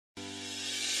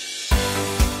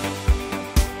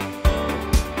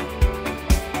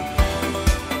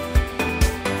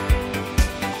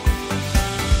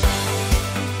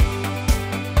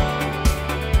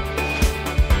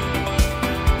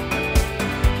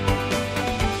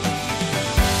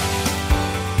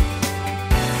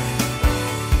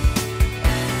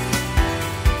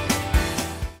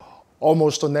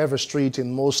Almost on every street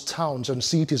in most towns and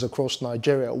cities across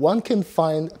Nigeria, one can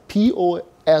find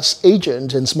POS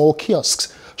agents in small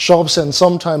kiosks, shops, and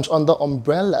sometimes under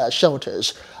umbrella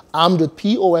shelters, armed with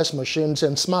POS machines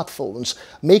and smartphones,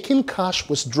 making cash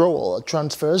withdrawal,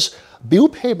 transfers, bill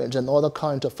payments, and other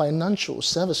kinds of financial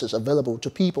services available to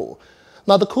people.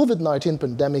 Now, the COVID-19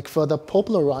 pandemic further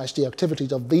popularized the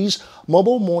activities of these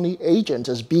mobile money agents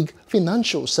as big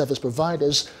financial service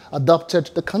providers adopted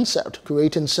the concept,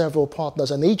 creating several partners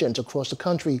and agents across the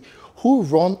country who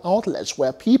run outlets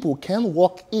where people can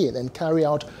walk in and carry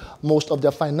out most of their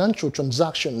financial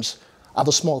transactions at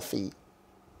a small fee.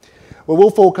 We will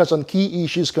focus on key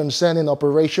issues concerning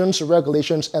operations,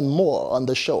 regulations, and more on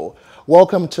the show.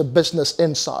 Welcome to Business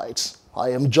Insights. I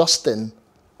am Justin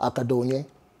Akadonye.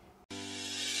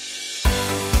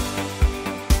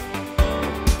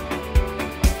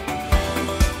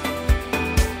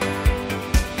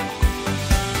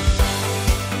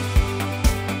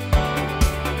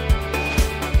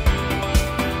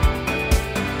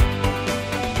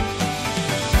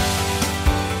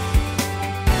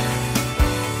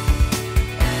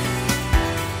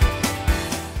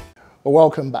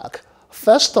 Welcome back.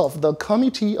 First off, the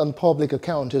Committee on Public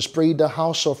Accounts has prayed the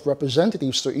House of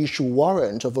Representatives to issue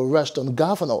warrant of arrest on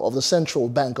Governor of the Central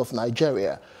Bank of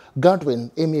Nigeria, Godwin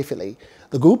Emefiele,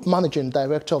 the Group Managing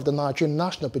Director of the Nigerian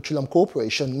National Petroleum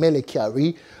Corporation, Mele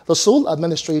Kyari, the sole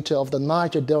administrator of the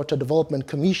Niger Delta Development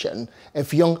Commission,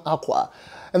 Effiong Akwa,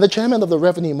 and the chairman of the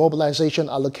Revenue Mobilization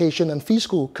Allocation and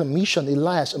Fiscal Commission,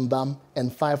 Elias Mbam,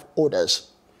 and 5 others.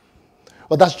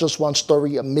 Well, that's just one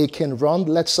story making round.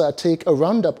 Let's take a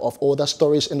roundup of other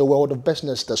stories in the world of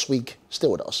business this week. Stay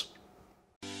with us.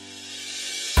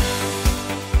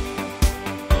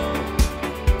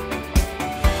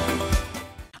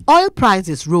 Oil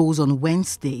prices rose on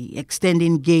Wednesday,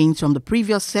 extending gains from the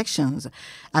previous sections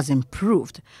as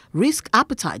improved. Risk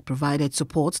appetite provided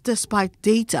support despite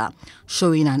data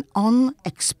showing an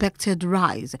unexpected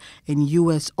rise in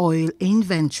U.S. oil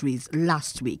inventories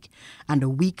last week and a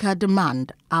weaker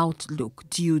demand outlook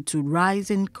due to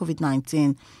rising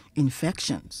COVID-19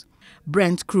 infections.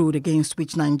 Brent crude, against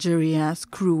which Nigeria's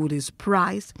crude is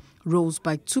priced, rose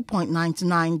by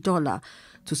 $2.99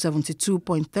 to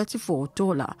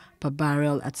 $72.34 per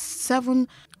barrel at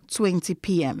 7:20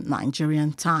 p.m.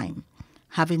 Nigerian time,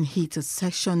 having hit a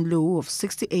session low of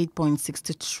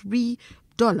 $68.63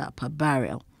 per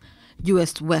barrel.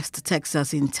 U.S. West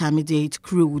Texas Intermediate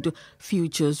crude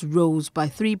futures rose by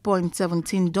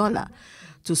 $3.17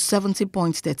 to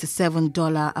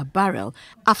 $70.37 a barrel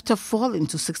after falling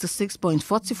to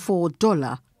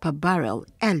 $66.44 per barrel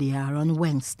earlier on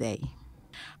Wednesday.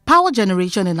 Power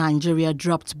generation in Nigeria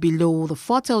dropped below the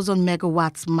 4,000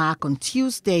 megawatts mark on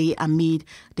Tuesday amid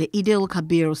the Eid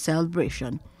al-Kabir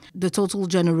celebration. The total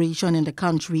generation in the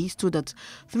country stood at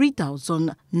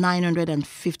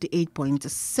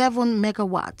 3,958.7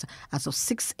 megawatts as of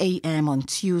 6 a.m. on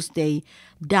Tuesday,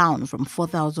 down from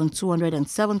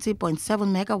 4,270.7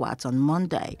 megawatts on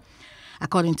Monday,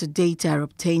 according to data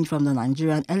obtained from the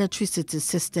Nigerian Electricity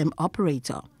System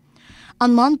Operator.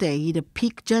 On Monday, the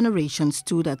peak generation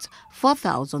stood at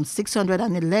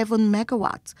 4,611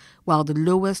 megawatts, while the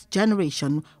lowest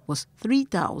generation was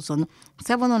 3,732.1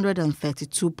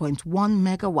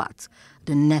 megawatts,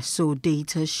 the NESO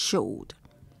data showed.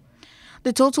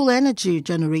 The total energy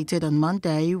generated on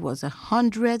Monday was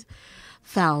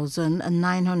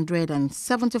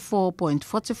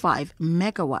 100,974.45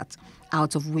 megawatts,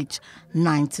 out of which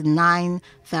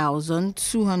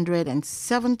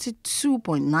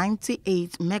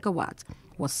 99,272.98 megawatts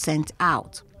was sent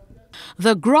out.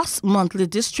 The gross monthly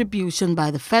distribution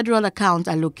by the Federal Account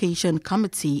Allocation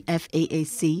Committee,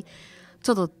 FAAC,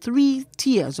 to the 3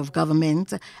 tiers of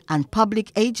government and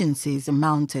public agencies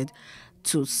amounted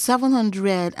to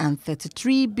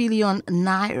 733 billion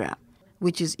naira,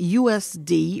 which is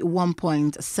USD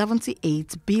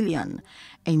 1.78 billion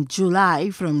in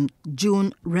July from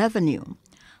June revenue.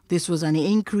 This was an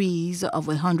increase of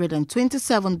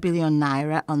 127 billion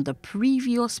naira on the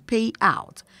previous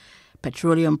payout.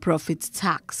 Petroleum profit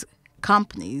tax,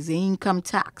 companies income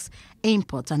tax,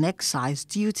 import and excise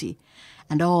duty,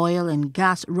 and oil and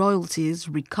gas royalties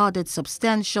recorded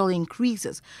substantial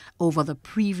increases over the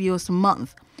previous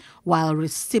month, while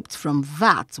receipts from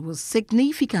VAT was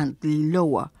significantly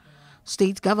lower.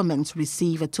 State governments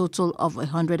receive a total of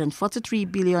 143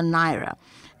 billion naira,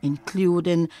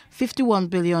 including 51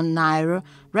 billion naira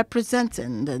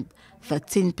representing the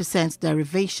 13%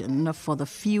 derivation for the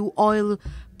few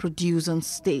oil-producing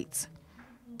states.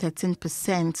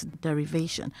 13%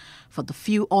 derivation for the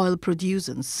few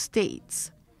oil-producing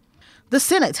states. The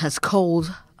Senate has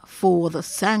called for the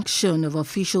sanction of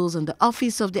officials in the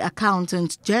Office of the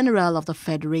Accountant General of the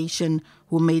Federation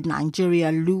who made Nigeria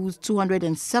lose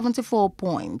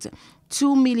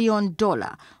 $274.2 million,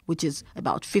 which is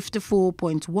about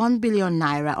 54.1 billion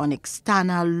naira on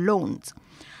external loans.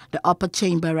 The upper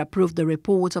chamber approved the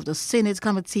report of the Senate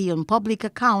Committee on Public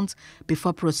Accounts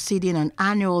before proceeding on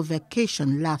annual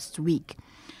vacation last week.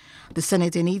 The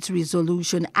Senate, in its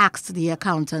resolution, asked the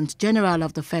Accountant General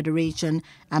of the Federation,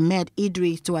 Ahmed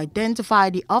Idris, to identify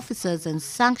the officers and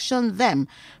sanction them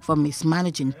for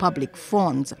mismanaging public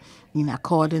funds in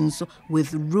accordance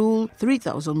with Rule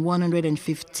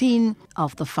 3115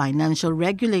 of the Financial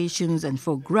Regulations and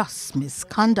for gross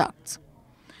misconduct.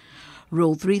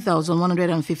 Rule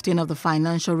 3115 of the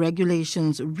Financial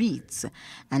Regulations reads,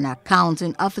 an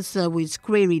accounting officer who is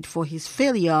queried for his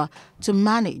failure to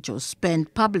manage or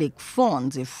spend public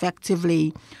funds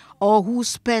effectively or who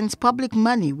spends public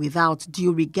money without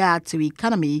due regard to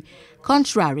economy,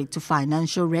 contrary to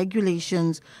Financial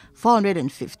Regulations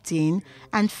 415,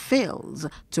 and fails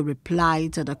to reply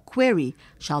to the query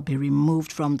shall be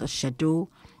removed from the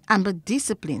schedule and be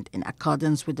disciplined in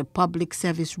accordance with the public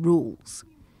service rules.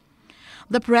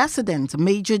 The President,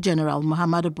 Major General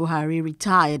Muhammadu Buhari,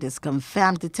 retired his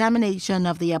confirmed determination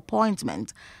of the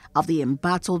appointment of the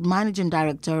embattled Managing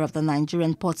Director of the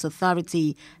Nigerian Ports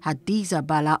Authority, Hadiza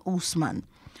Bala Usman.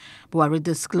 Buhari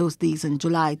disclosed this on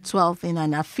July 12 in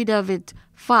an affidavit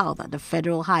filed at the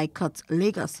Federal High Court,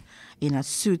 Lagos, in a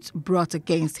suit brought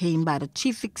against him by the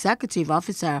Chief Executive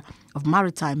Officer of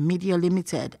Maritime Media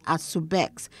Limited,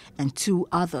 Asubex, and two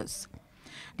others.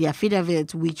 The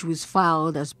affidavit, which was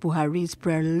filed as Buhari's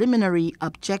preliminary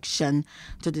objection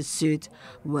to the suit,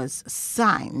 was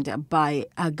signed by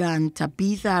Agan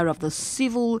Tabitha of the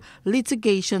Civil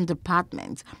Litigation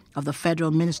Department of the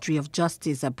Federal Ministry of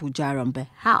Justice, Abuja, on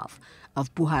behalf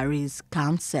of Buhari's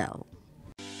counsel.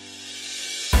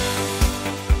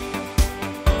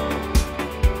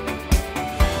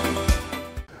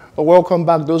 Welcome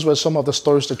back. Those were some of the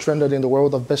stories that trended in the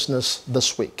world of business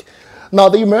this week. Now,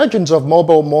 the emergence of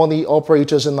mobile money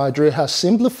operators in Nigeria has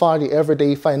simplified the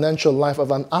everyday financial life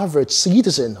of an average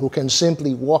citizen who can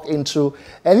simply walk into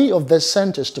any of these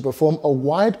centers to perform a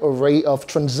wide array of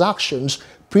transactions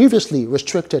previously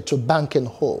restricted to banking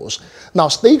halls. Now,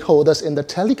 stakeholders in the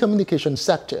telecommunications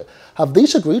sector have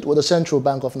disagreed with the Central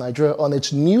Bank of Nigeria on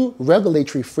its new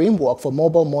regulatory framework for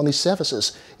mobile money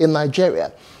services in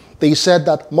Nigeria. They said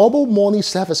that mobile money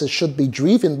services should be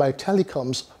driven by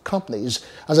telecoms companies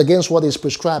as against what is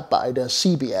prescribed by the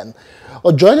CBN.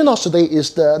 Joining us today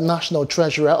is the National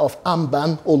Treasurer of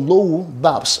Ammban Olowu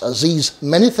Babs-Azeez.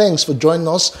 Many thanks for joining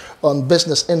us on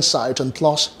Business Insight on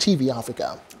Plus TV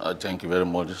Africa. Thank you very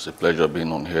much. It's a pleasure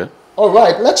being on here. All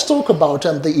right, let's talk about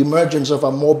the emergence of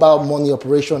a mobile money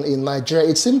operation in Nigeria.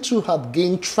 It seemed to have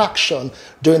gained traction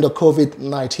during the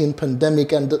COVID-19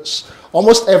 pandemic, and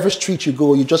almost every street you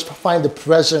go, you just find the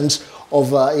presence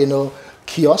of,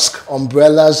 kiosks,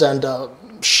 umbrellas, and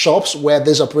shops where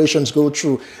these operations go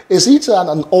through. Is it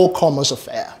an all-commerce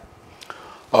affair?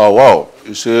 Wow.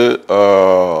 You see,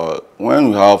 when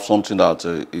we have something that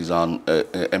is an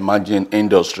emerging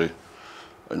industry,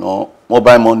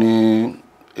 mobile money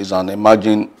is an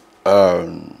emerging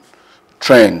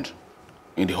trend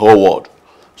in the whole world.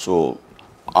 So,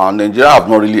 and Nigeria have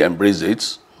not really embraced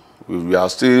it. We are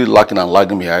still lacking and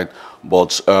lagging behind,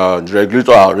 but the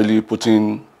regulators are really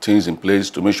putting things in place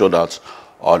to make sure that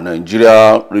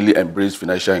Nigeria really embrace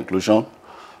financial inclusion.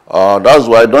 That's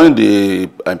why during the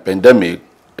pandemic,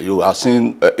 you are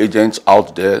seeing agents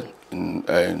out there in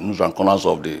nooks and corners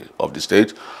of the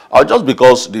state, just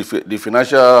because the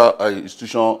financial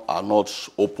institutions are not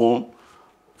open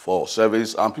for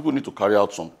service, and people need to carry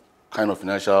out some kind of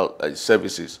financial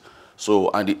services.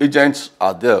 So, and the agents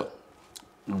are there.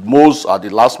 Most are the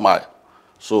last mile,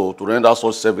 so to render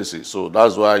such services. So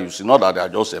that's why you see, not that they are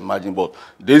just emerging, but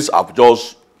these have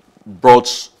just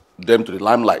brought them to the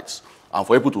limelight, and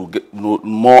for people to get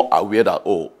more aware that,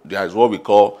 oh, there is what we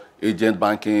call agent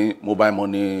banking, mobile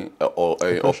money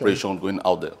operation going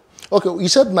out there. Okay, you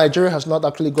said Nigeria has not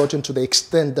actually gotten to the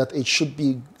extent that it should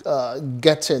be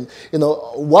getting.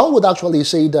 One would actually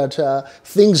say that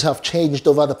things have changed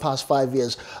over the past 5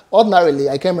 years. Ordinarily,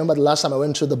 I can't remember the last time I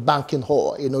went to the banking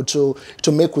hall,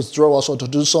 to make withdrawals or to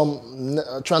do some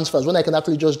transfers, when I can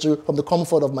actually just do from the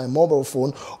comfort of my mobile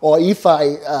phone, or if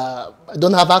I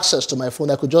don't have access to my phone,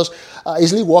 I could just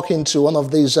easily walk into one of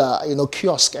these,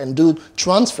 kiosks and do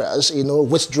transfers,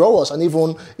 withdrawals, and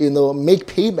even, make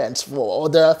payments for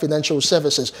other financial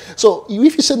services. So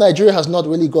if you say Nigeria has not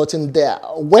really gotten there,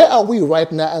 where are we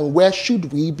right now and where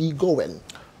should we be going?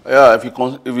 Yeah, if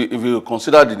you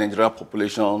consider the Nigerian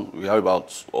population, we have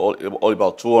about all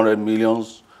about 200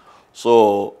 millions.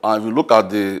 So, and if you look at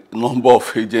the number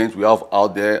of agents we have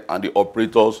out there and the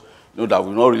operators, you know that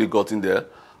we've not really gotten there.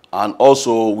 And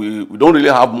also, we don't really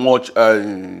have much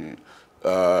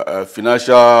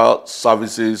financial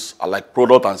services like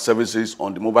product and services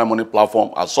on the mobile money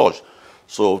platform as such.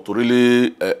 So, to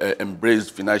really embrace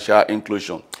financial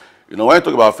inclusion. You know, when you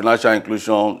talk about financial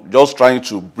inclusion, just trying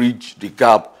to bridge the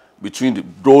gap between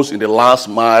those in the last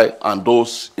mile and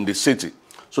those in the city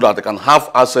so that they can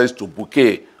have access to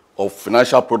bouquet of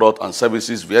financial products and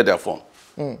services via their phone.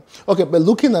 Okay, but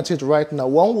looking at it right now,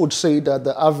 one would say that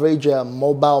the average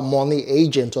mobile money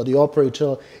agent or the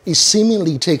operator is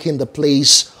seemingly taking the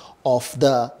place of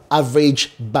the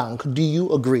average bank. Do you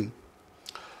agree?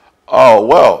 Oh,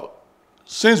 well,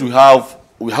 since we have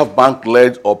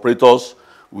bank-led operators,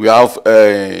 we have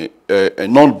a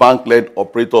non-bank-led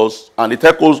operators, and the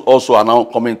telcos also are now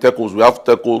coming. Telcos, we have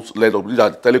telcos-led operators, these are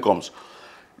the telecoms.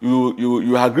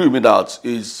 You agree with me that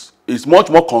it's much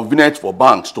more convenient for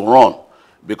banks to run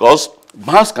because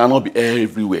banks cannot be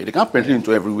everywhere. They can't penetrate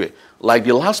into everywhere. Like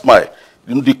the last mile,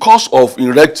 you know, the cost of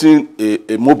erecting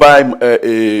a mobile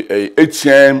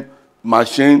ATM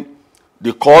machine,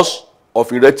 the cost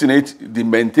of erecting it, the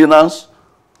maintenance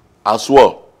as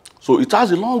well. So it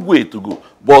has a long way to go.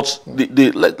 But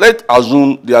let's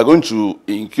assume they are going to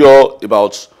incur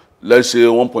about, let's say,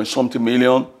 1 point something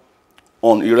million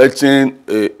on erecting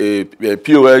a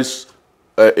POS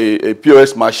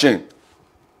machine,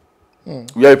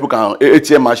 where people can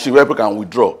ATM machine where people can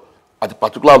withdraw at a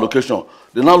particular location.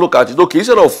 They now look at it. Okay,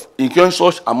 instead of incurring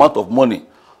such amount of money,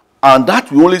 and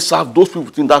that will only serve those people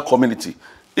within that community.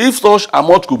 If such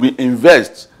amount could be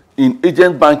invested in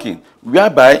agent banking,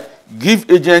 whereby give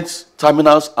agents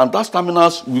terminals, and that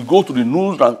terminals will go to the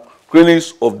nooks and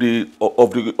crannies of the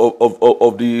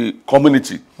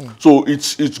community. So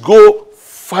it's go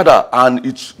further and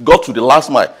it's got to the last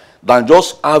mile than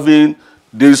just having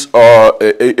this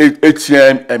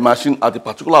ATM machine at a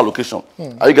particular location.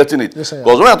 Are you getting it? Yes, I am.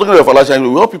 Because when I'm talking about financial, we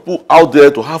want people out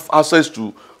there to have access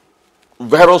to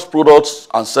various products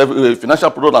and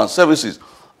financial products and services.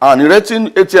 And erecting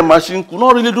ATM machine could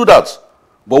not really do that.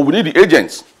 But we need the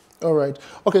agents. All right.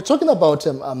 Okay, talking about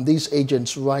these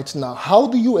agents right now, how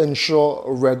do you ensure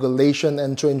regulation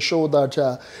and to ensure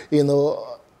that, you know,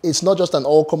 it's not just an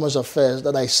all-commerce affair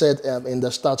that I said in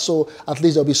the start, so at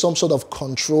least there'll be some sort of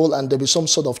control and there'll be some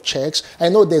sort of checks. I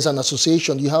know there's an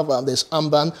association, you have this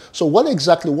Ammban. So what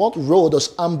role does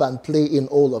Ammban play in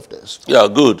all of this? Yeah,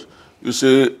 good. You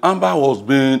see, Ammban was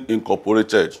being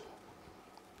incorporated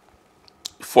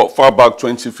far back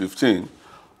 2015,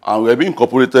 and we're being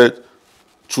incorporated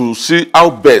to see how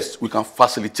best we can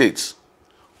facilitate,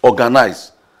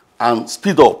 organize, and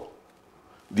speed up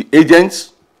the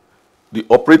agents, the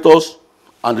operators,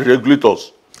 and the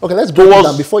regulators. Okay, let's break it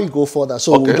down before you go further.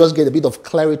 So we'll just get a bit of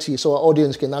clarity so our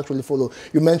audience can actually follow.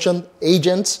 You mentioned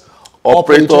agents,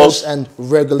 operators, and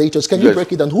regulators. Can you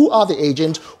break it down? Who are the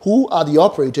agents? Who are the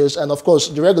operators? And of course,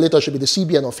 the regulator should be the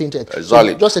CBN or FinTech.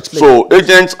 Exactly. So just explain. So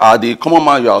agents are the common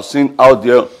man you have seen out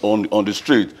there on the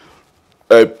street,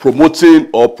 promoting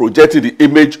or projecting the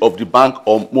image of the bank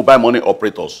or mobile money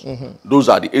operators. Those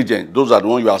are the agents. Those are the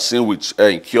ones you are seeing with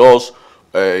kiosks,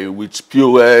 with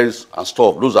POS and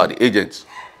stuff. Those are the agents.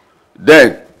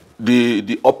 Then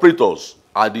the operators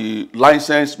are the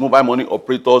licensed mobile money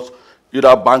operators,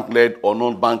 either bank-led or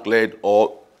non-bank-led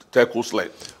or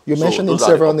telco-led. You mentioned in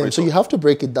several names, so you have to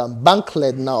break it down.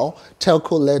 Bank-led now,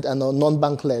 telco-led, and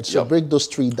non-bank-led. So break those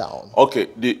three down. Okay,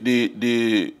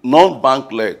 the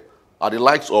non-bank-led are the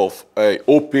likes of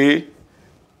OPay,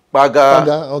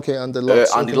 Paga, okay, and the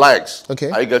likes. The likes. Okay.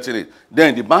 Are you getting it?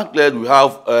 Then the bank-led, we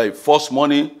have First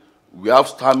Money, we have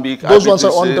Stanbic. Those ones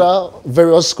are under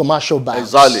various commercial banks.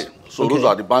 Exactly. So those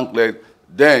are the bank-led.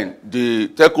 Then the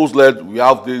telcos-led, we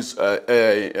have this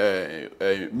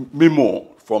Memo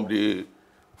from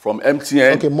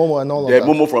MTN. Okay, Momo and all of that.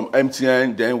 Momo from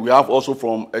MTN. Then we have also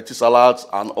from Etisalat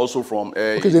and also from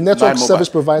okay, the network service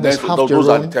providers have their those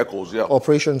own are the telcos,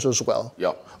 operations as well.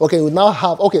 Yeah. Okay, we now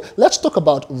have, okay, let's talk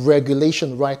about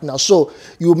regulation right now. So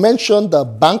you mentioned the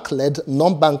bank-led,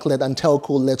 non-bank-led, and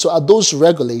telco-led. So are those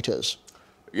regulators?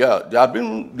 Yeah, there have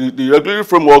been, the regulatory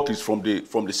framework is from the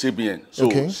CBN. So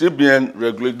CBN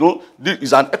regulate, this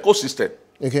is an ecosystem.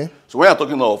 Okay. So when you're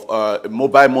talking of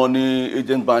mobile money,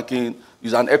 agent banking,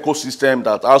 is an ecosystem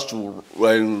that has to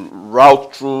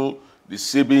route through the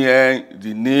CBN,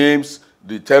 the names,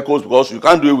 the telcos, because you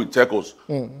can't do it with telcos.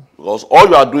 Because all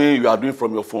you are doing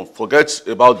from your phone. Forget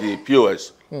about the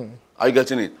POS. Are you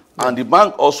getting it? And the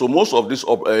bank also, most of these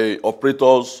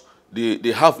operators,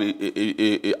 they have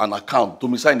an account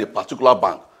domiciled in a particular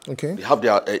bank. Okay. They have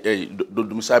their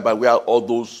domicile by where all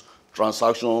those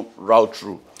transactions route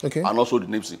through. Okay. And also the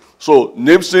NIPSEN. So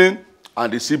NIPSEN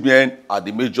and the CBN are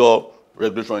the major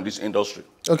regulators in this industry.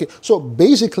 Okay, so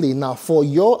basically now for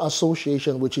your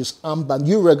association, which is Ammban,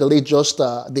 you regulate just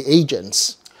the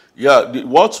agents. Yeah,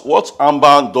 what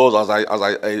Ammban does, as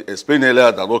I explained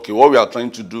earlier, that okay, what we are trying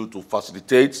to do to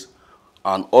facilitate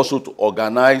and also to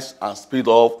organize and speed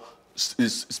up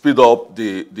the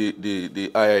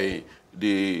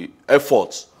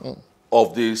efforts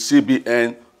of the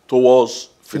CBN towards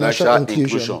financial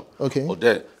inclusion.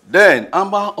 Okay. Then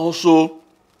Ammban also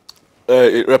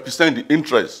represent the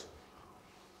interests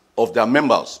of their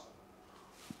members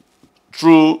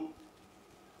through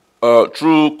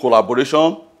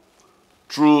collaboration,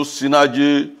 through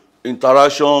synergy,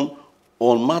 interaction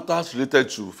on matters related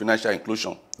to financial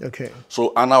inclusion. Okay.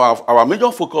 So, and our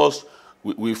major focus,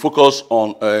 we focus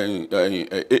on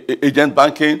agent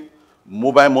banking,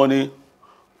 mobile money,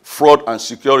 fraud and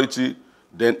security,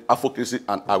 then advocacy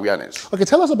and awareness. Okay,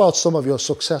 tell us about some of your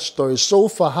success stories. So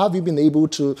far, have you been able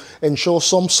to ensure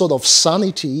some sort of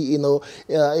sanity?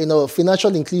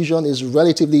 Financial inclusion is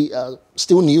relatively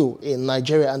still new in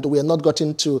Nigeria, and we are not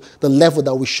gotten to the level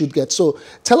that we should get. So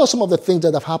tell us some of the things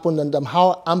that have happened and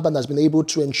how Ammban has been able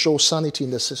to ensure sanity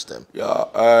in the system.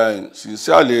 Yeah,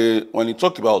 sincerely, when you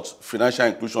talk about financial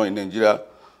inclusion in Nigeria,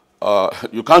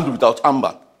 you can't do without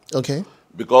Ammban. Okay.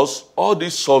 Because all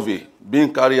this survey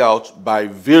being carried out by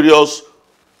various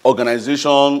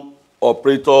organizations,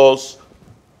 operators,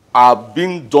 are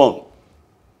being done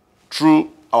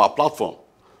through our platform.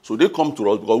 So they come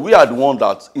to us because we are the one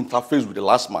that interface with the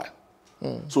last mile.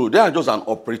 So they are just an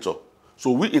operator.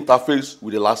 So we interface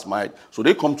with the last mile. So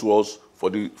they come to us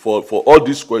for all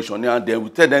these questions, and then we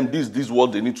tell them this is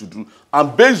what they need to do,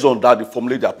 and based on that, they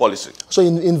formulate their policy. So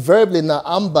invariably now,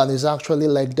 Ammban is actually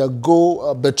like the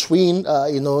go between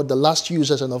the last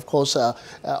users and of course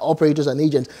operators and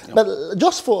agents. Yeah. But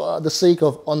just for the sake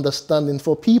of understanding,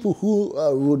 for people who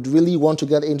would really want to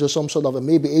get into some sort of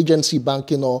maybe agency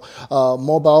banking or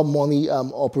mobile money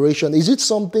operation, is it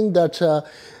something that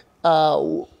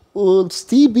will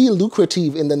still be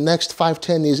lucrative in the next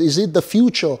 5-10 years? Is it the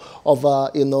future of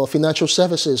financial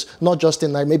services, not just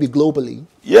in maybe globally?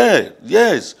 Yeah,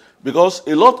 yes, because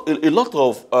a lot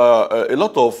of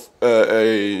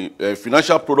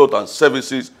financial products and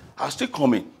services are still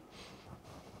coming.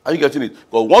 Are you getting it?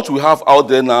 But what we have out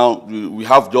there now, we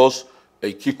have just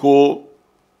a Kiko,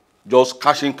 just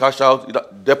cash in, cash out,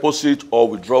 deposit or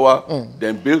withdrawal,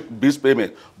 then bills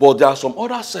payment. But there are some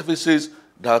other services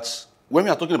that, when we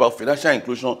are talking about financial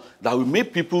inclusion, that will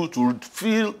make people to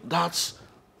feel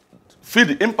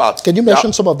the impact. Can you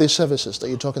mention some of these services that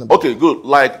you're talking about? Okay, good.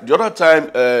 Like the other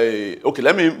time, okay,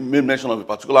 let me make mention of a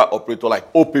particular operator like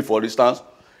OP, for instance.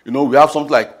 We have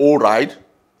something like O-Ride.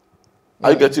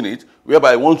 Are you getting it?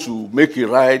 Whereby you want to make a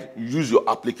ride, you use your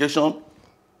application.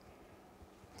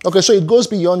 Okay, so it goes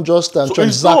beyond just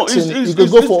transacting. You can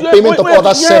go for payment of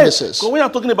other services. So we are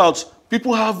talking about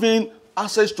people having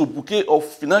access to bouquet of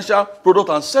financial products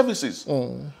and services.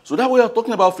 So that we are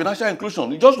talking about financial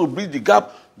inclusion. It's just to bridge the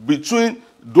gap between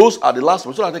those at the last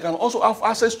one so that they can also have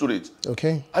access to it.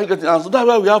 Okay. Are you getting it? And so that's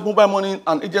why we have mobile money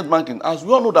and agent banking. As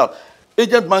we all know that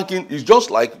agent banking is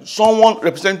just like someone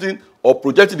representing or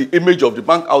projecting the image of the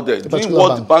bank out there, doing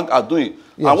what the bank are doing.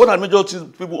 Yes. And what the major things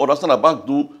people understand that bank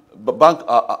do, bank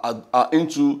are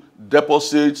into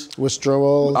deposits,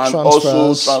 withdrawal, and transfers.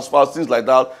 Also transfers, things like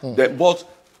that. But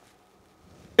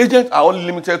agents are only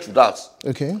limited to that.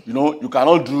 Okay. You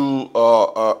cannot do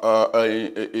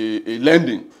a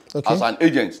lending as an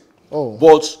agent. Oh.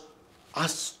 But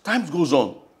as time goes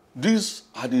on, these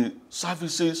are the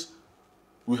services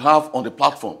we have on the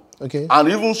platform. Okay. And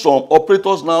even some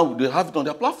operators now, they have it on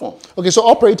their platform. Okay, so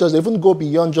operators, they even go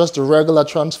beyond just the regular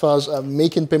transfers,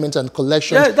 making payments and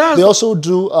collections. Yeah, they also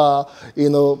do,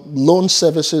 loan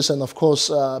services and, of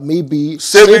course, maybe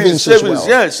savings as well.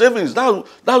 Yeah, savings. That's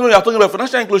when you're talking about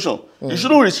financial inclusion. You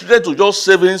shouldn't restrict it to just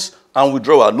savings and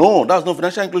withdrawal. No, that's not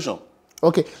financial inclusion.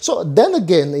 Okay, so then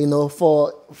again,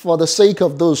 for the sake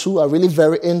of those who are really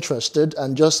very interested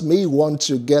and just may want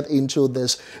to get into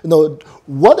this,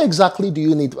 what exactly do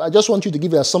you need? I just want you to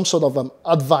give us some sort of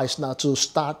advice now to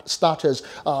starters.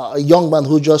 A young man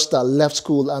who just left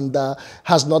school and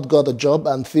has not got a job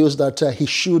and feels that he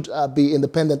should be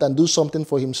independent and do something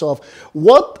for himself.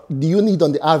 What do you need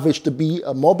on the average to be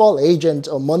a mobile agent,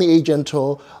 a money agent,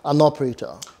 or an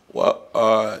operator? Well,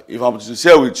 if I'm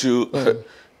sincere with you,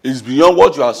 it's beyond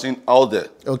what you are seeing out there.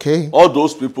 Okay. All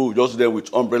those people just there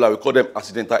with umbrella, we call them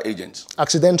accidental agents.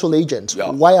 Accidental agents?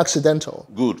 Yeah. Why accidental?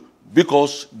 Good.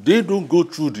 because they don't go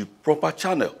through the proper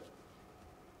channel.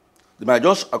 They might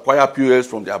just acquire POS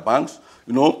from their banks.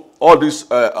 You know, all this,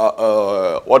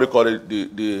 what they call it,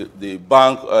 the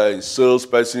bank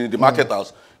salesperson, the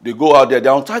marketers, they go out there,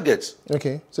 they're on target.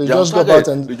 Okay, so you just go about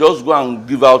and... They just go and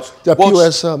give out... their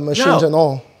POS machines and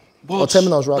all, or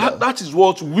terminals rather. That is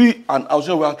what we and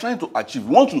ourselves we are trying to achieve.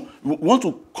 We want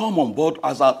to come on board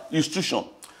as an institution,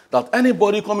 that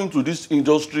anybody coming to this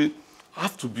industry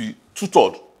have to be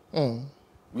tutored.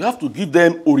 We have to give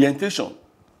them orientation.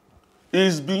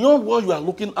 It's beyond what you are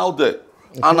looking out there.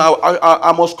 Okay. And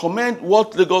I must commend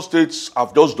what Lagos States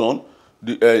have just done,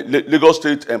 the Lagos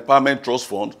State Empowerment Trust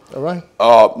Fund. All right.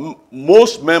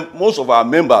 Most of our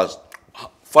members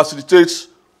facilitate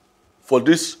for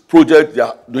this project they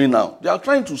are doing now. They are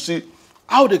trying to see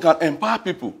how they can empower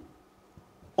people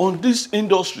on this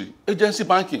industry, agency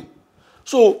banking.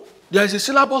 So there is a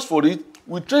syllabus for it.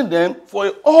 We train them for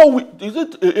a whole week. Is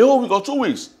it a whole week or 2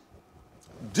 weeks?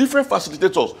 Different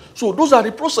facilitators. So those are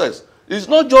the process. It's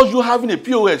not just you having a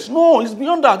POS. No, it's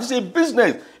beyond that. It's a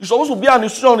business. It's supposed to be an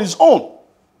institution on its own.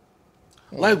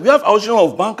 Like we have our institution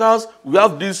of bankers, we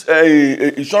have this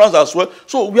insurance as well.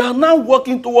 So we are now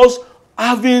working towards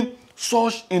having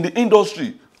such in the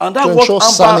industry. And that's what Ammban,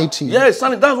 sanity. Yes,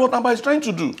 sanity. That's what Ammban is trying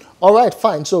to do. All right,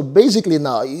 fine. So basically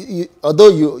now, although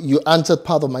you answered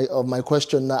part of my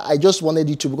question, I just wanted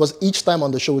you to, because each time on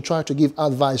the show we try to give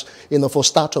advice, for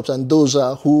startups and those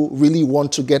who really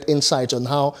want to get insights on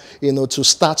how, to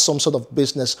start some sort of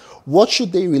business. What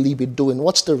should they really be doing?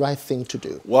 What's the right thing to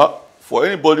do? Well, for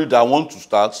anybody that wants to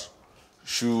start,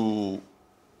 should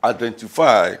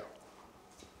identify,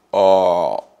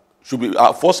 should be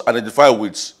first identify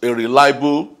with a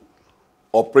reliable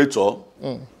operator.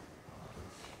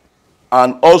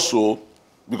 And also,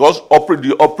 because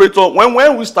the operator,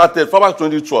 when we started, from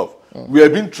 2012, we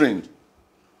have been trained.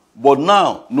 But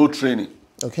now, no training.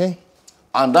 Okay.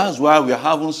 And that's why we are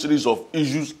having series of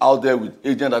issues out there with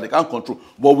agents that they can't control.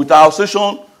 But with our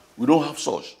session, we don't have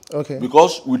such. Okay.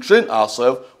 Because we train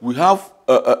ourselves. We have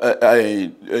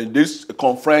this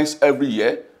conference every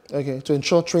year. Okay, to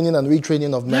ensure training and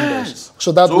retraining of members. Yes.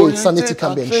 So that way sanity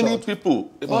can be ensured. Training people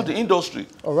about the industry.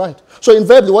 All right. So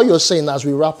invariably what you're saying as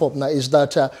we wrap up now is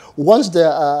that once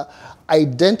there are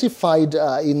identified,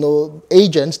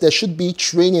 agents, there should be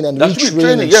training and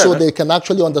retraining so they can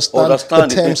actually understand the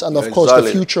terms and, of course,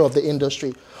 the future of the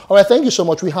industry. All right, thank you so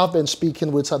much. We have been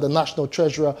speaking with the National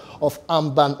Treasurer of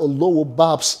Ammban Olowu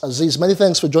Babs-Azeez. Many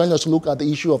thanks for joining us to look at the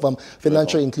issue of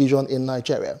financial inclusion in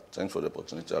Nigeria. Thanks for the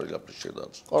opportunity. I really appreciate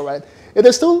that. All right. It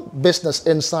is still Business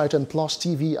Insight and Plus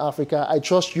TV Africa. I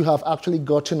trust you have actually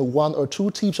gotten 1 or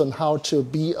 2 tips on how to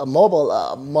be a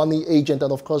mobile money agent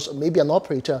and, of course, maybe an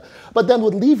operator. But then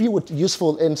would leave you with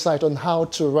useful insight on how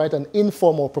to write an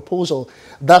informal proposal.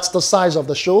 That's the size of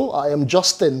the show. I am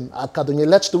Justin Akadunye.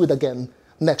 Let's do it again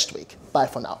next week. Bye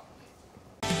for now.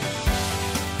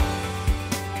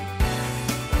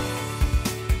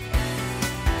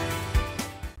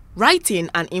 Writing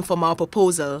an informal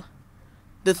proposal.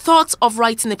 The thought of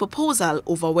writing a proposal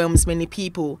overwhelms many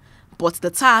people, but the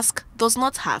task does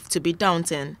not have to be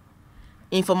daunting.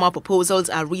 Informal proposals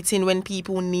are written when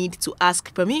people need to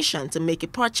ask permission to make a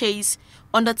purchase,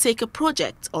 undertake a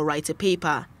project, or write a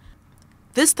paper.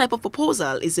 This type of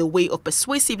proposal is a way of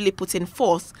persuasively putting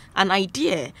forth an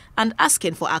idea and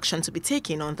asking for action to be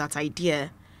taken on that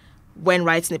idea. When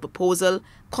writing a proposal,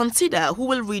 consider who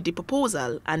will read the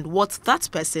proposal and what that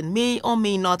person may or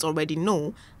may not already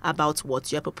know about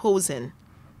what you are proposing.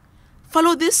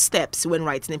 Follow these steps when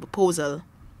writing a proposal.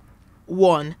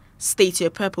 1. State your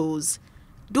purpose.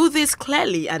 Do this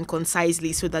clearly and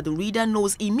concisely so that the reader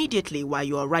knows immediately why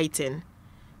you are writing.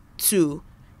 2.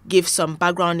 Give some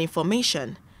background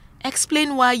information.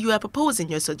 Explain why you are proposing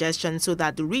your suggestion so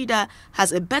that the reader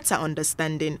has a better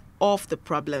understanding of the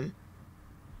problem.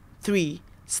 3.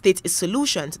 State a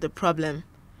solution to the problem.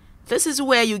 This is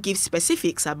where you give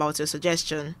specifics about your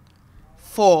suggestion.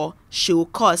 4. Show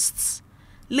costs.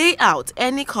 Lay out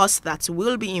any costs that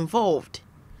will be involved.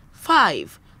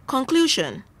 5.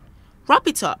 Conclusion. Wrap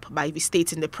it up by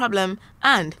restating the problem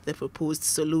and the proposed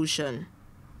solution.